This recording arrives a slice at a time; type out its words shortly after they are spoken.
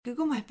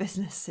Google My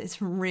Business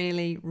is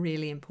really,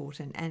 really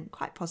important and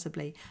quite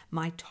possibly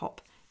my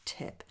top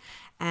tip.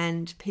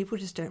 And people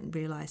just don't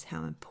realize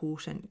how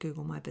important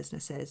Google My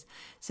Business is.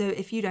 So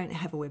if you don't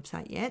have a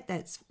website yet,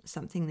 that's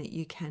something that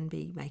you can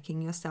be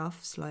making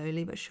yourself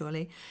slowly but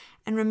surely.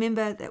 And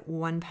remember that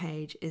one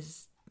page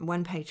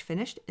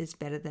finished is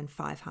better than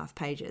 5 half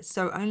pages.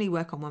 So only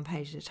work on one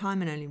page at a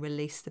time and only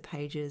release the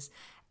pages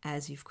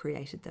as you've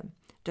created them.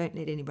 Don't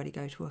let anybody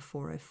go to a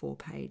 404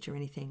 page or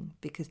anything,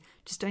 because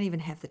just don't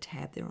even have the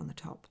tab there on the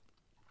top.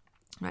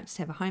 Right, just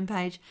have a home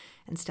page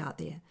and start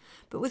there.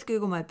 But with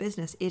Google My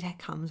Business, it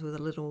comes with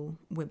a little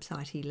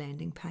website-y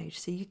landing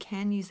page, so you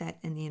can use that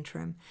in the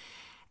interim.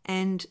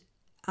 And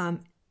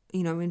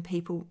when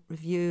people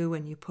review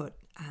and you put,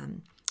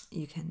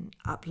 you can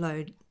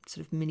upload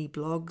sort of mini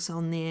blogs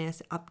on there,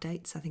 so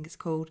updates I think it's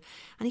called,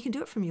 and you can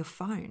do it from your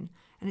phone.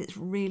 And it's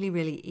really,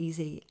 really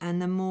easy. And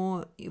the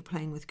more you're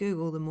playing with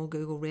Google, the more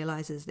Google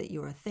realizes that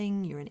you're a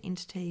thing, you're an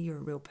entity, you're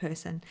a real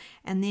person.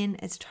 And then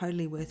it's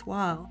totally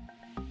worthwhile.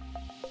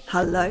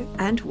 Hello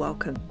and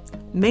welcome.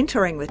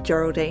 Mentoring with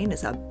Geraldine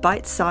is a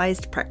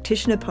bite-sized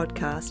practitioner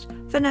podcast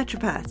for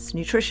naturopaths,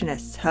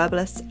 nutritionists,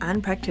 herbalists,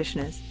 and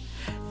practitioners.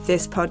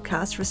 This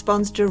podcast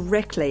responds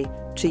directly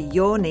to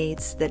your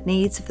needs, the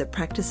needs of the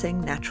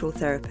practicing natural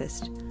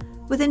therapist.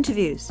 With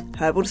interviews,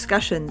 herbal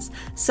discussions,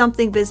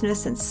 something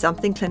business and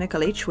something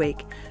clinical each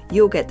week,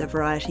 you'll get the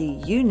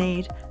variety you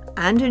need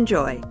and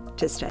enjoy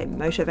to stay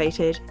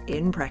motivated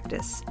in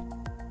practice.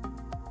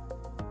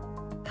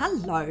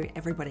 Hello,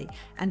 everybody,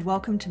 and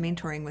welcome to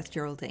Mentoring with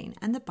Geraldine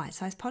and the Bite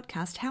Size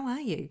Podcast. How are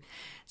you?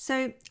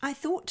 So I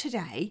thought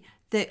today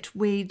that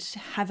we'd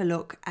have a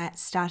look at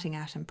starting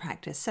out in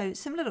practice. So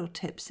some little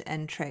tips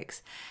and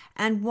tricks.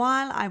 And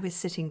while I was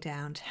sitting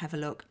down to have a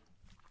look,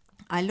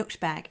 I looked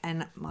back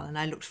and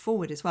I looked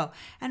forward as well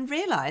and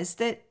realised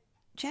that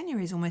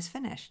January is almost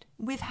finished.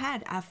 We've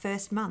had our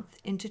first month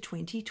into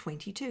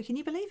 2022. Can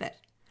you believe it?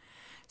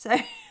 So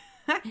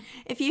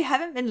if you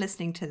haven't been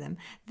listening to them,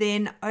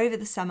 then over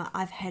the summer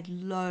I've had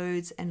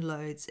loads and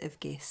loads of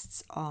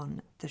guests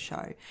on the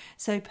show.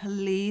 So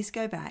please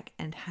go back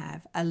and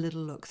have a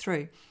little look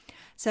through.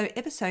 So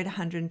episode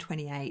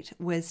 128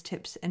 was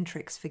tips and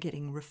tricks for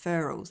getting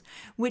referrals,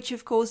 which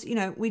of course,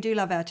 we do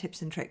love our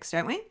tips and tricks,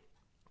 don't we?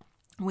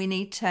 We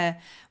need to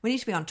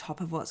be on top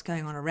of what's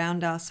going on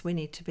around us. We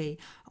need to be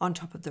on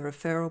top of the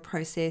referral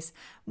process.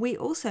 We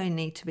also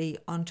need to be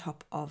on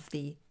top of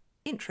the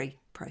entry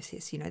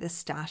process, the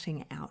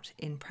starting out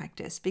in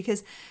practice,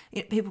 because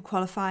people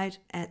qualified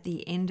at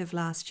the end of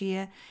last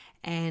year,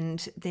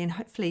 and then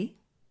hopefully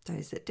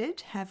those that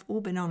did have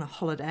all been on a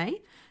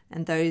holiday,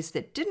 and those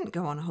that didn't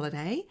go on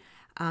holiday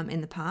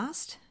in the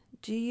past,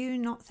 do you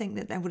not think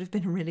that would have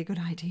been a really good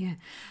idea?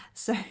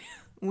 So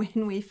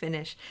when we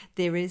finish,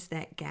 there is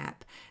that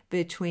gap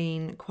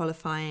between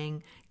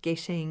qualifying,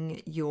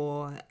 getting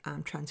your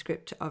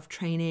transcript of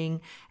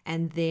training,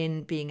 and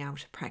then being able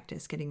to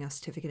practice, getting your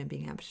certificate and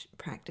being able to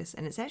practice.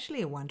 And it's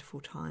actually a wonderful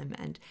time,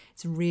 and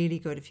it's really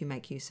good if you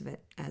make use of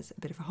it as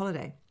a bit of a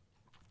holiday.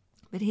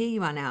 But here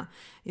you are now,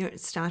 you're at the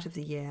start of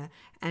the year,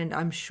 and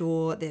I'm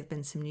sure there have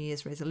been some New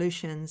Year's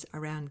resolutions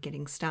around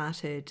getting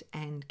started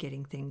and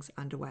getting things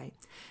underway.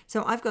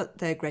 So I've got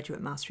the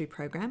Graduate Mastery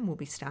Program will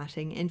be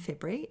starting in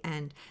February,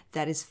 and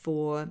that is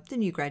for the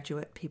new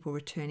graduate, people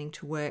returning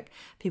to work,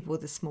 people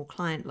with a small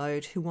client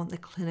load who want the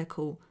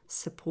clinical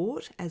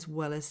support as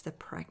well as the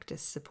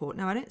practice support.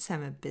 Now, I don't say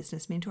I'm a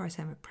business mentor, I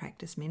say I'm a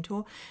practice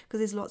mentor, because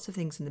there's lots of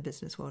things in the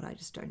business world I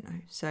just don't know.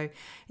 So,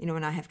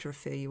 and I have to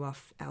refer you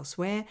off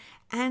elsewhere.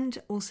 And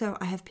also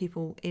I have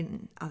people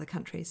in other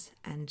countries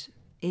and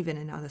even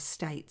in other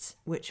states,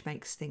 which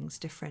makes things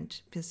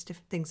different, because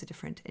things are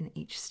different in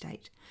each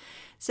state.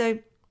 So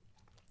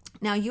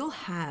now you'll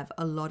have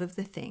a lot of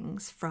the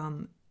things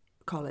from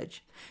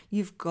college.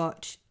 You've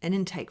got an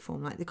intake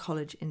form, like the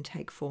college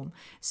intake form.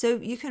 So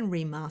you can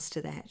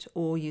remaster that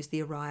or use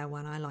the Araya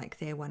one. I like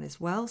their one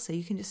as well. So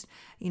you can just,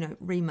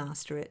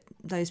 remaster it.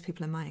 Those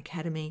people in my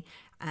academy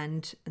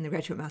and in the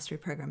Graduate Mastery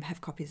Program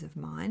have copies of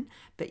mine,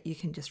 but you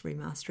can just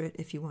remaster it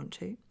if you want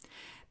to.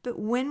 But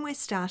when we're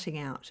starting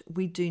out,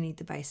 we do need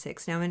the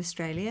basics. Now in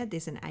Australia,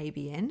 there's an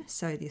ABN,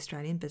 so the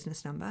Australian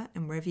Business Number,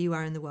 and wherever you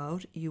are in the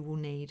world, you will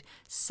need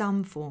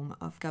some form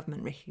of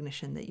government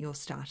recognition that you're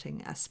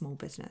starting a small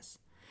business.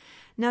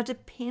 Now,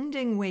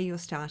 depending where you're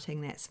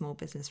starting that small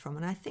business from,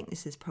 and I think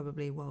this is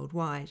probably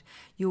worldwide,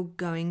 you're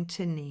going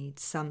to need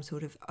some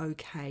sort of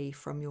okay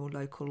from your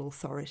local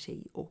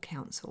authority or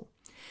council.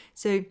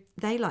 So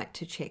they like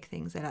to check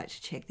things. They like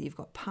to check that you've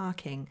got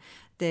parking,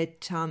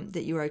 that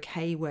you're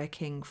okay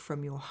working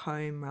from your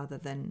home rather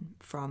than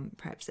from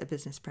perhaps a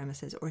business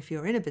premises, or if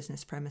you're in a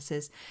business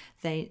premises,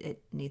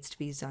 it needs to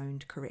be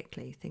zoned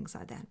correctly, things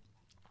like that.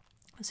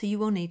 So you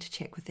will need to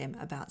check with them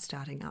about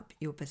starting up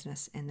your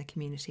business in the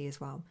community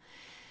as well.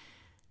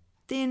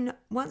 Then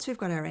once we've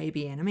got our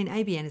ABN,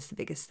 ABN is the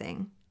biggest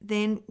thing,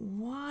 then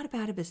what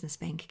about a business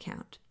bank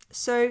account?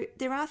 So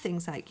there are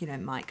things like,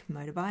 Mike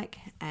Motorbike,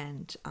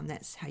 and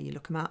that's how you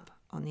look them up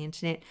on the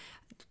internet,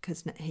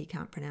 because he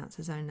can't pronounce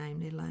his own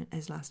name, let alone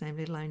his last name,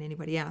 let alone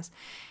anybody else.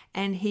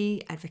 And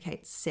he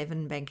advocates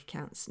 7 bank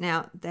accounts.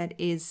 Now, that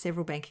is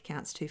several bank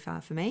accounts too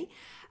far for me,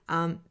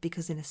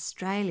 because in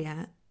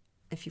Australia,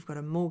 if you've got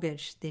a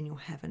mortgage, then you'll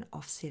have an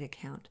offset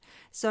account.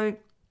 So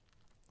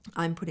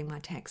I'm putting my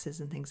taxes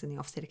and things in the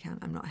offset account.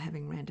 I'm not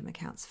having random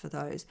accounts for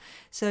those.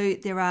 So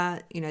there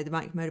are, the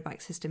Bike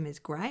Motorbike system is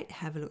great.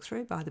 Have a look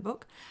through, buy the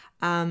book,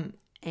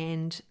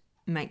 and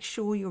make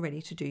sure you're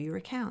ready to do your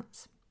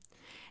accounts.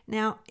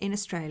 Now, in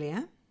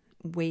Australia,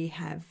 we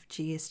have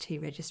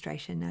GST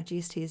registration. Now,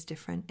 GST is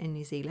different in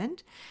New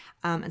Zealand,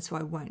 and so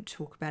I won't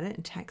talk about it,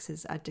 and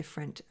taxes are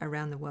different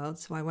around the world,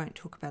 so I won't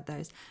talk about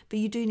those. But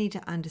you do need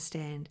to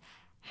understand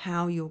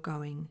how you're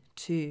going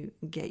to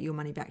get your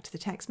money back to the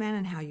taxman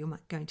and how you're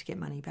going to get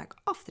money back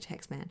off the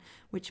taxman,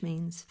 which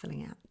means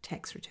filling out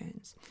tax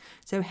returns.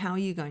 So how are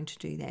you going to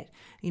do that?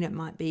 It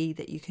might be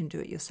that you can do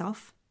it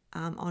yourself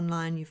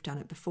online, you've done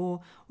it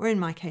before, or in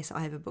my case, I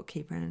have a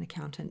bookkeeper and an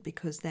accountant,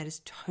 because that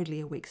is totally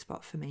a weak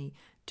spot for me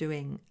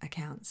doing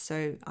accounts.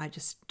 So I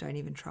just don't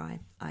even try.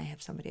 I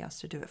have somebody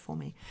else to do it for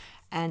me.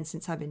 And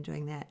since I've been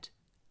doing that,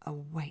 a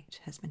weight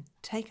has been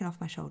taken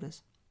off my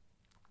shoulders.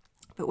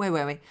 But where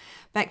were we?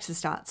 Back to the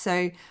start.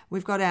 So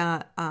we've got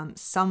our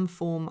some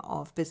form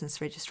of business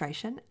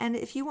registration. And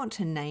if you want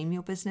to name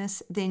your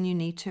business, then you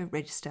need to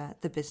register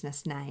the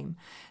business name.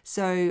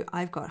 So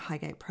I've got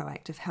Highgate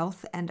Proactive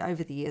Health. And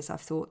over the years,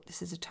 I've thought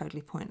this is a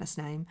totally pointless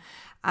name.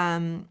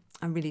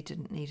 I really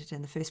didn't need it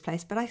in the first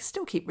place, but I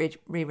still keep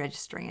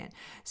re-registering it.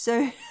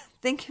 So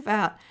think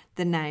about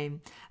the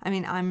name. I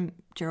mean, I'm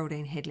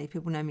Geraldine Headley.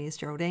 People know me as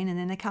Geraldine, and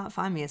then they can't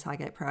find me as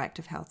Highgate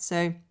Proactive Health.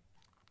 So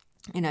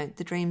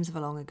the dreams of a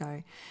long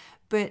ago.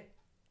 But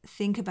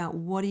think about,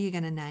 what are you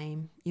going to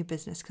name your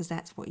business? Because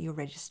that's what you're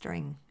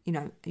registering,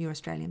 your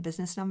Australian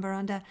business number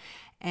under.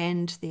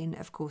 And then,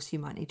 of course, you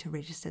might need to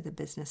register the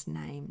business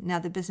name. Now,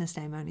 the business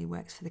name only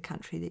works for the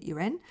country that you're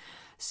in.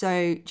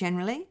 So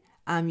generally,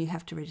 you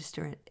have to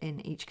register it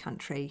in each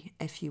country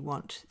if you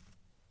want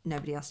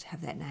nobody else to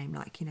have that name,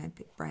 like,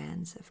 big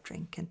brands of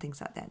drink and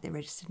things like that. They're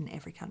registered in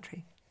every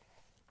country.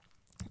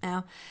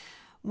 Now,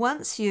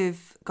 once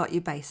you've got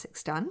your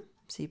basics done,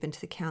 so you've been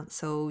to the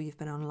council, you've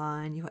been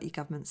online, you've got your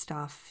government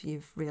stuff,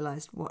 you've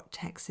realised what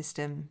tax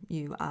system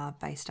you are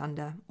based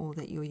under or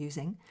that you're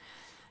using,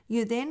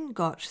 you then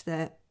got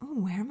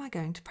where am I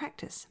going to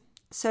practice?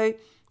 So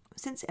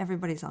since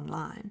everybody's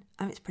online,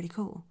 it's pretty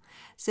cool.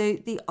 So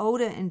the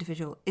older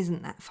individual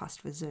isn't that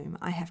fussed with Zoom,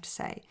 I have to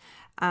say,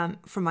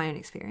 from my own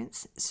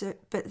experience.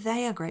 But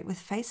they are great with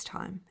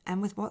FaceTime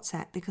and with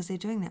WhatsApp, because they're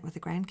doing that with the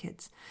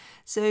grandkids.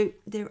 So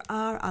there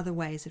are other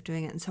ways of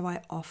doing it. And so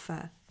I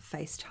offer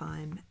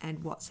FaceTime and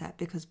WhatsApp,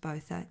 because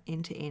both are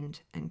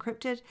end-to-end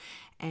encrypted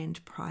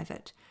and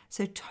private.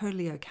 So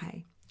totally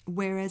okay.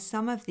 Whereas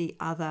some of the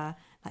other,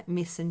 like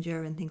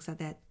Messenger and things like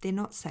that, they're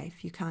not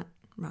safe. You can't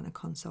run a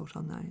consult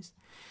on those.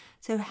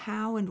 So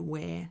how and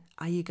where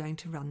are you going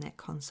to run that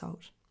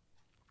consult?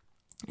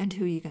 And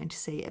who are you going to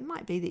see? It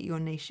might be that your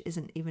niche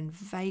isn't even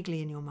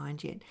vaguely in your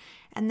mind yet,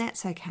 and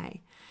that's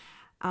okay.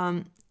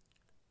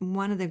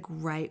 One of the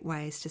great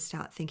ways to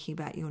start thinking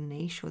about your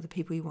niche or the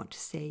people you want to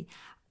see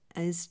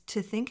is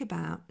to think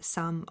about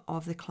some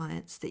of the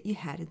clients that you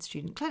had in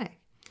Student Clinic.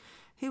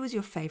 Who was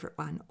your favourite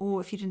one?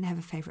 Or if you didn't have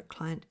a favourite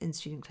client in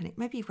Student Clinic,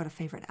 maybe you've got a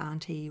favourite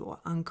auntie or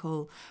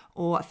uncle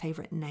or a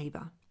favourite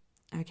neighbour.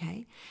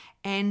 Okay,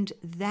 and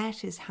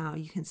that is how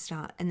you can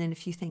start. And then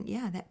if you think,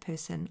 that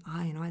person,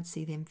 I'd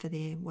see them for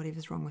their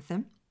whatever's wrong with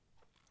them,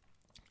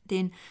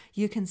 then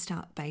you can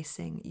start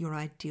basing your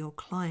ideal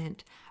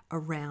client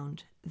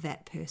around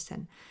that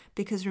person.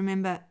 Because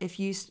remember, if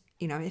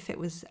it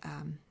was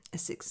a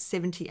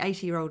 70,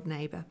 80-year-old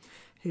neighbour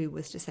who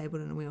was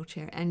disabled in a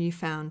wheelchair, and you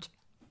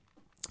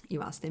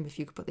asked them if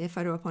you could put their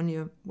photo up on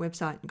your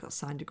website and got a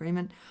signed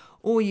agreement,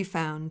 or you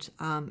found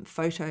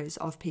photos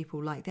of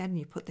people like that and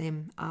you put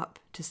them up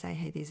to say,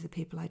 hey, these are the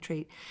people I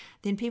treat,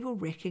 then people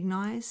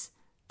recognise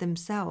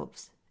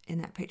themselves in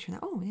that picture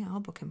and I'll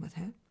book him with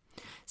her.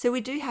 So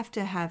we do have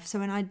to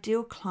so an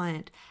ideal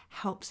client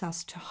helps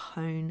us to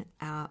hone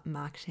our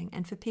marketing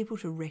and for people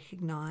to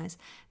recognise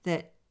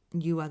that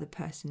you are the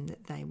person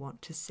that they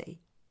want to see.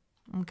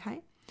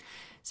 Okay?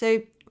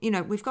 So,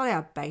 we've got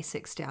our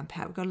basics down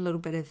pat. We've got a little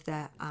bit of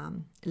the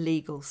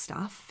legal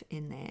stuff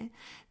in there.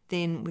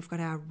 Then we've got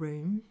our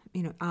room.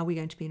 Are we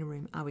going to be in a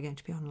room? Are we going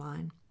to be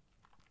online?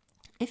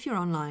 If you're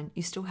online,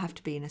 you still have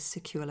to be in a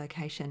secure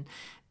location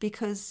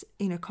because,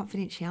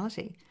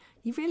 confidentiality.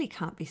 You really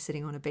can't be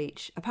sitting on a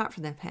beach, apart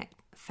from the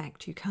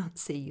fact you can't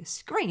see your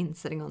screen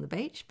sitting on the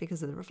beach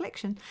because of the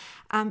reflection.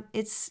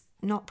 It's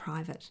not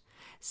private.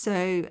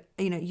 So,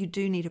 you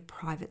do need a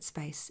private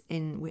space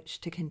in which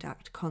to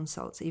conduct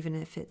consults. Even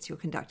if you're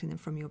conducting them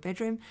from your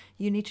bedroom,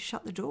 you need to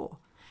shut the door.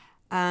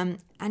 And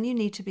you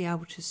need to be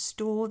able to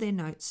store their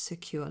notes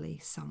securely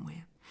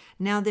somewhere.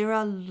 Now, there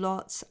are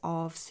lots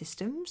of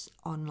systems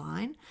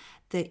online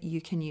that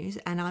you can use,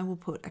 and I will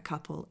put a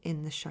couple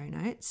in the show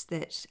notes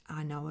that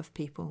I know of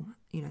people,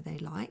 they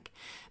like.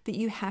 But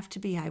you have to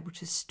be able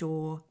to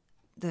store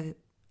the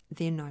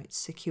their notes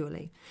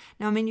securely.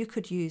 Now, I mean, you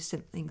could use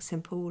something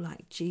simple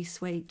like G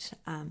Suite,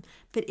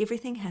 but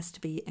everything has to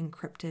be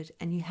encrypted,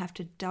 and you have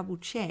to double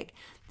check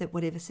that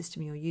whatever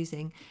system you're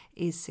using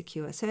is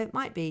secure. So it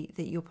might be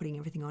that you're putting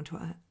everything onto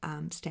a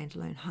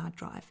standalone hard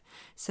drive.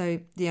 So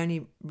the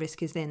only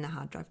risk is then the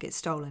hard drive gets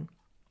stolen.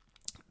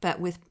 But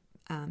with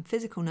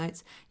physical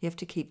notes, you have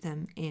to keep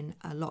them in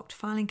a locked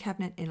filing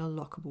cabinet in a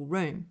lockable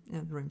room. Now,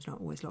 the room's not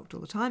always locked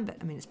all the time, but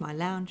I mean, it's my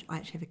lounge. I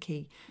actually have a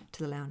key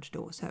to the lounge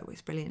door, so it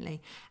works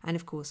brilliantly. And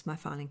of course, my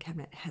filing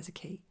cabinet has a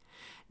key.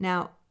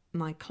 Now,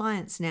 my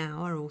clients now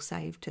are all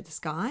saved to the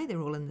sky.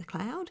 They're all in the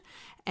cloud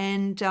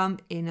and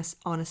on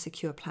a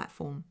secure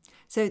platform.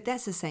 So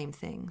that's the same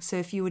thing. So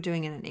if you were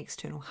doing it on an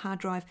external hard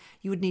drive,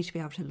 you would need to be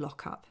able to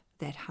lock up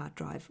that hard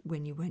drive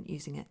when you weren't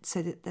using it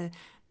so that the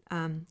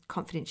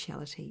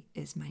confidentiality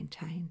is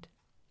maintained.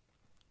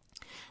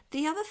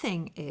 The other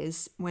thing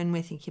is when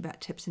we're thinking about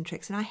tips and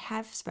tricks, and I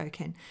have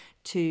spoken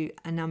to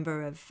a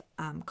number of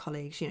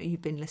colleagues,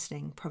 you've been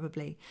listening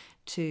probably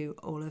to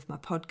all of my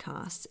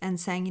podcasts and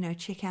saying,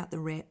 check out the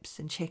reps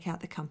and check out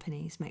the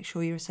companies, make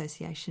sure your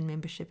association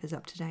membership is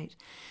up to date.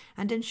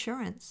 And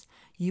insurance,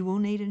 you will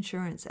need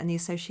insurance, and the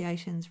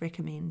associations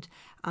recommend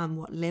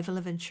what level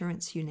of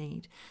insurance you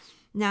need.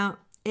 Now,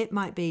 it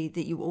might be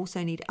that you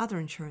also need other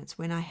insurance.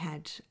 When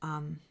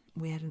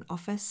we had an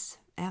office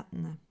out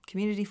in the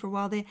community for a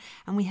while there,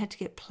 and we had to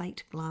get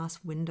plate glass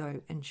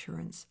window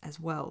insurance as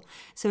well.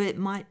 So it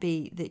might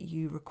be that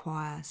you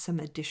require some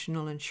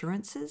additional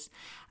insurances.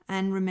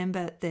 And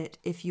remember that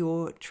if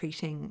you're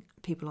treating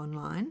people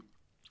online,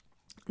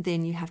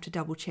 then you have to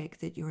double check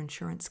that your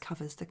insurance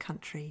covers the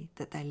country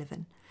that they live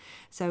in.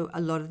 So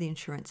a lot of the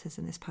insurances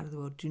in this part of the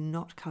world do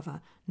not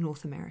cover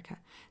North America.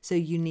 So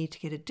you need to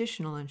get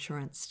additional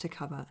insurance to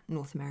cover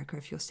North America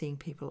if you're seeing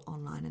people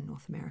online in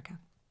North America.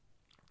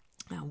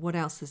 Now, what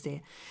else is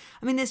there?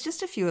 I mean, there's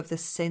just a few of the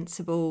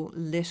sensible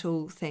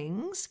little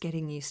things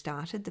getting you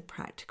started, the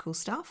practical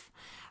stuff.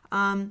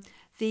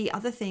 The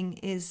other thing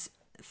is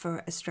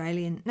for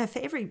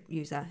every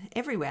user,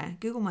 everywhere,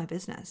 Google My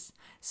Business.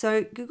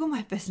 So Google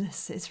My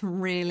Business is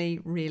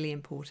really, really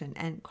important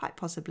and quite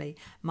possibly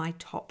my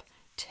top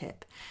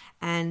tip.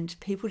 And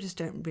people just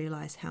don't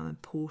realize how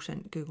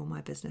important Google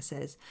My Business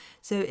is.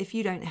 So if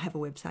you don't have a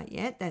website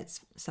yet,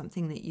 that's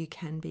something that you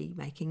can be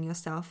making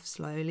yourself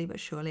slowly but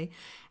surely.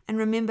 And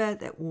remember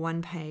that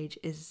one page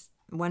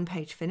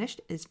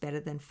finished is better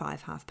than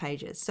 5 half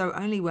pages. So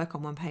only work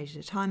on one page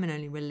at a time and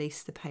only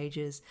release the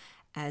pages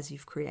as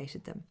you've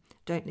created them.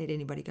 Don't let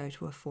anybody go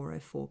to a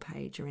 404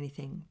 page or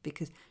anything,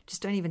 because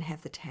just don't even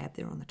have the tab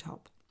there on the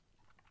top.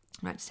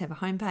 Right, just have a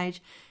home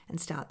page and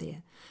start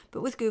there.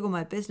 But with Google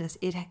My Business,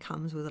 it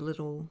comes with a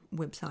little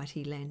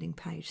website-y landing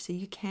page, so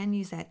you can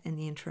use that in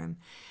the interim.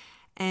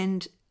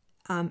 And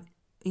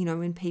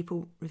when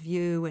people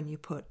review and you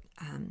put,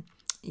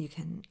 you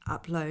can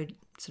upload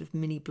sort of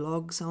mini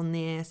blogs on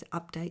there, so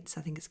updates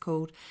I think it's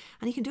called,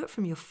 and you can do it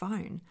from your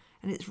phone.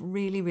 And it's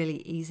really,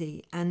 really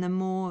easy. And the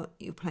more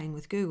you're playing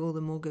with Google,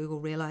 the more Google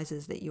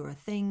realizes that you're a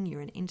thing,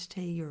 you're an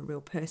entity, you're a real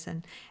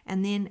person.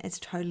 And then it's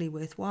totally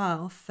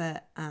worthwhile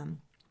for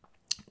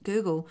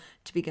Google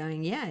to be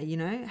going,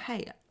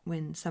 hey,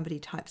 when somebody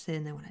types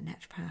in they want a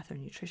naturopath or a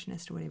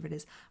nutritionist or whatever it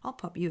is, I'll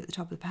pop you at the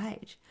top of the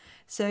page.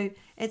 So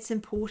it's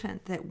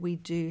important that we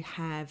do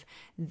have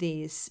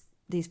these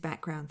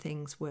background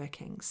things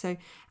working. So,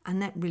 and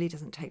that really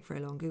doesn't take very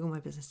long. Google My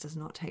Business does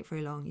not take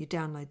very long. You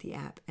download the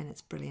app and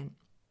it's brilliant.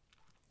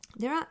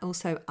 There are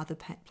also other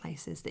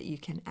places that you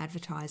can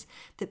advertise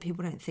that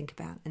people don't think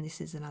about, and this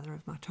is another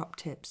of my top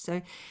tips.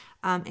 So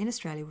in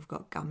Australia, we've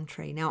got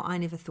Gumtree. Now, I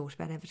never thought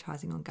about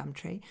advertising on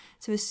Gumtree.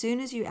 So as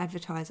soon as you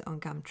advertise on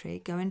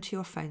Gumtree, go into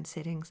your phone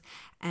settings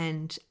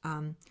and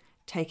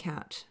take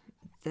out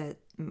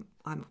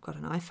I've got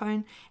an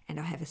iPhone and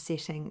I have a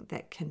setting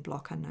that can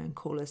block unknown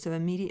callers. So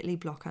immediately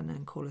block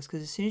unknown callers,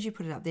 because as soon as you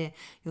put it up there,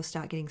 you'll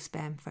start getting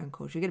spam phone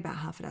calls. You'll get about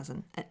half a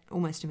dozen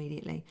almost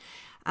immediately.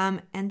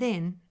 And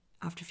then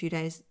after a few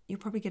days, you'll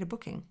probably get a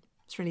booking.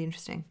 It's really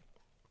interesting.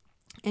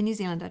 In New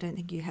Zealand, I don't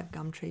think you have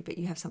Gumtree, but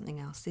you have something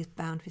else. There's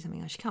bound to be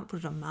something else. You can't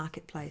put it on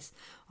Marketplace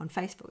on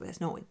Facebook.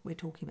 That's not what we're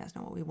talking about. It's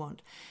not what we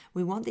want.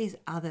 We want these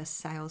other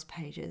sales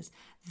pages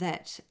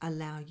that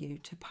allow you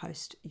to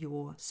post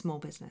your small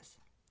business.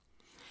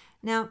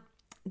 Now,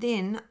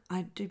 then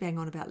I do bang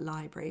on about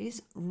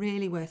libraries.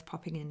 Really worth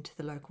popping into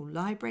the local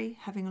library,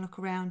 having a look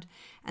around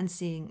and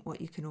seeing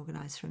what you can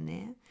organise from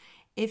there.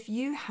 If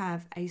you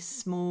have a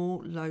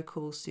small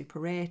local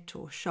superette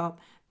or shop,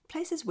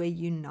 places where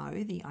you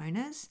know the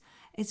owners,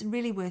 it's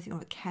really worth,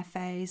 or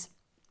cafes,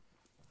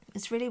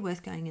 it's really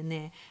worth going in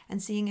there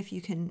and seeing if you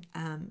can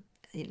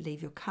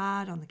leave your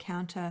card on the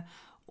counter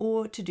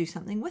or to do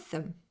something with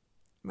them,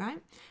 right?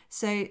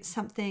 So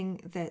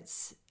something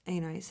that's,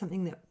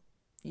 something that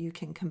you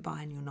can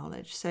combine your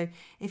knowledge. So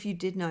if you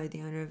did know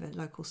the owner of a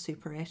local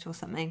superette or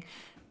something,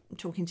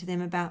 talking to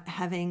them about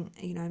having,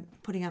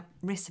 putting up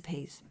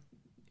recipes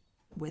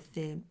with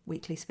their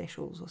weekly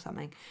specials or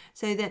something,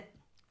 so that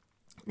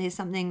there's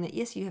something that,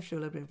 yes, you have to do a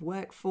little bit of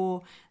work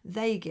for,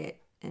 they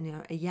get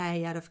a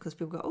yay out of, because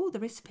people go, oh, the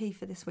recipe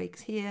for this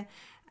week's here,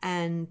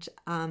 and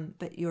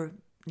but your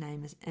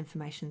name is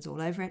information's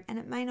all over it, and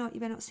you may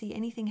not see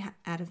anything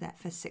out of that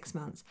for 6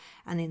 months,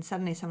 and then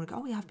suddenly someone will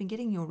go, oh yeah, I've been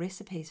getting your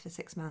recipes for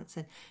 6 months,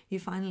 and you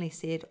finally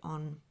said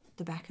on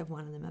the back of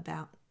one of them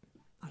about,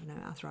 I don't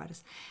know,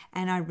 arthritis,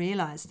 and I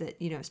realized that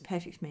it's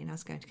perfect for me, and I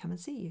was going to come and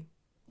see you.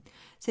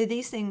 So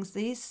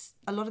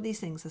a lot of these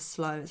things are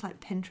slow. It's like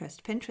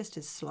Pinterest. Pinterest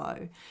is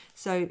slow.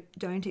 So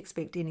don't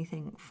expect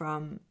anything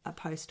from a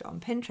post on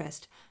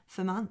Pinterest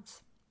for months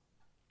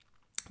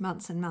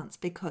and months,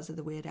 because of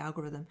the weird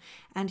algorithm.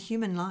 And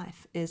human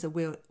life is a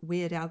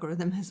weird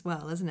algorithm as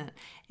well, isn't it?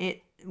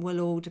 It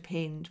will all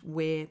depend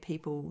where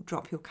people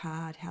drop your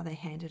card, how they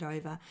hand it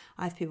over.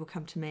 I have people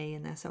come to me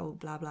and they say, oh,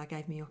 blah, blah,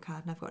 gave me your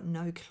card, and I've got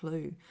no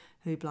clue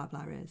who blah,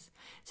 blah is.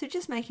 So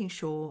just making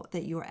sure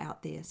that you're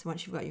out there. So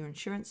once you've got your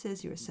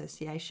insurances, your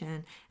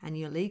association, and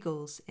your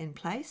legals in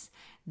place,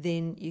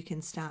 then you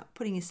can start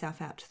putting yourself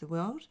out to the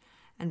world.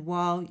 And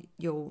while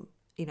you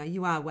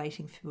are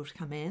waiting for people to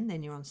come in,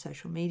 then you're on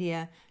social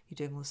media, you're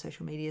doing all the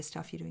social media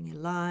stuff, you're doing your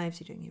lives,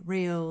 you're doing your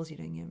reels, you're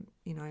doing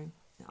your,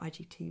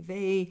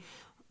 IGTV,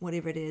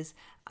 whatever it is,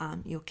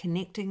 you're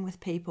connecting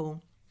with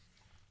people,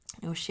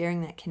 you're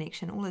sharing that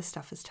connection. All this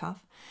stuff is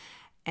tough.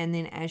 And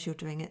then as you're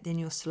doing it, then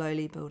you're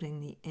slowly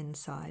building the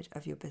inside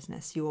of your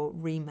business. You're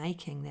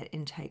remaking that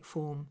intake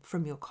form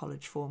from your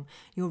college form.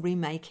 You're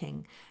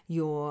remaking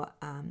or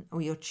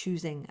you're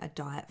choosing a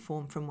diet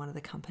form from one of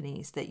the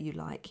companies that you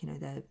like,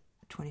 the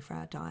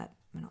 24-hour diet,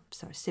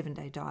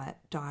 7-day diet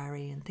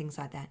diary and things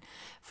like that,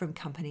 from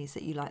companies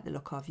that you like the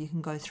look of. You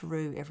can go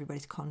through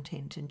everybody's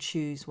content and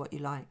choose what you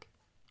like.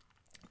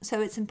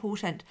 So it's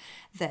important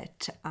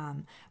that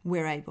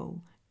we're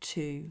able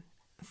to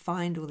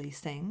find all these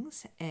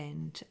things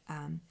and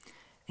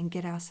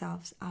get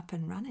ourselves up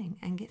and running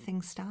and get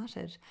things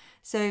started.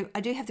 So I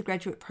do have the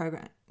graduate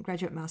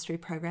mastery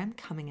program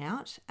coming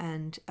out,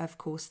 and of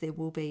course there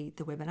will be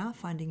the webinar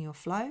Finding Your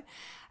Flow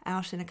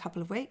out in a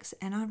couple of weeks,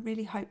 and I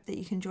really hope that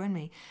you can join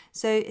me.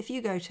 So if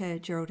you go to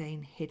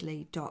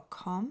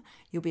GeraldineHeadley.com,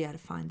 you'll be able to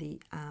find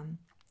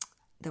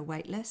the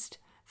wait list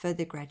for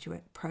the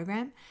graduate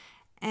program.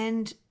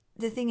 And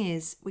the thing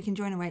is, we can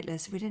join a wait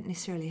list. We don't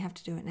necessarily have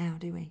to do it now,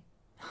 do we?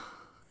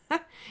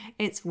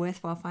 It's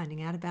worthwhile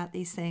finding out about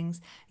these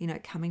things,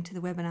 coming to the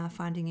webinar,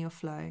 Finding Your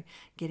Flow,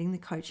 getting the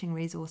coaching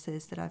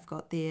resources that I've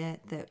got there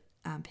that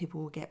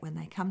people will get when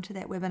they come to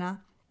that webinar,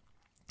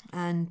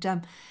 and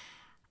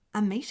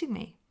meeting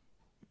me,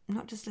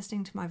 not just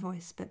listening to my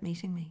voice, but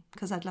meeting me,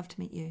 because I'd love to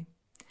meet you.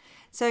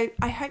 So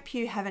I hope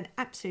you have an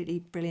absolutely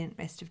brilliant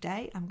rest of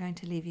day. I'm going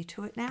to leave you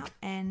to it now,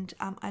 and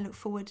I look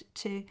forward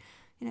to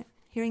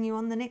hearing you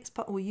on the next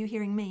or you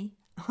hearing me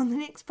on the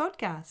next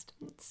podcast.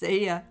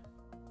 See ya.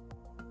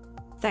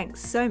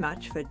 Thanks so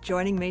much for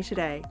joining me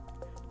today.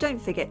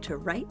 Don't forget to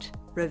rate,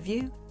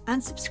 review,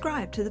 and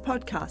subscribe to the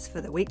podcast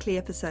for the weekly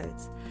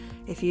episodes.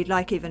 If you'd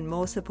like even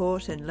more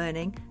support and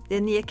learning,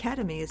 then the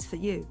Academy is for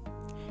you.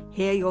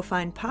 Here you'll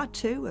find part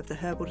 2 of the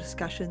herbal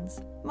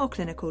discussions, more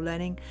clinical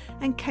learning,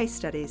 and case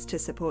studies to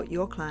support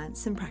your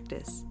clients in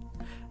practice.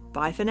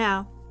 Bye for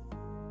now.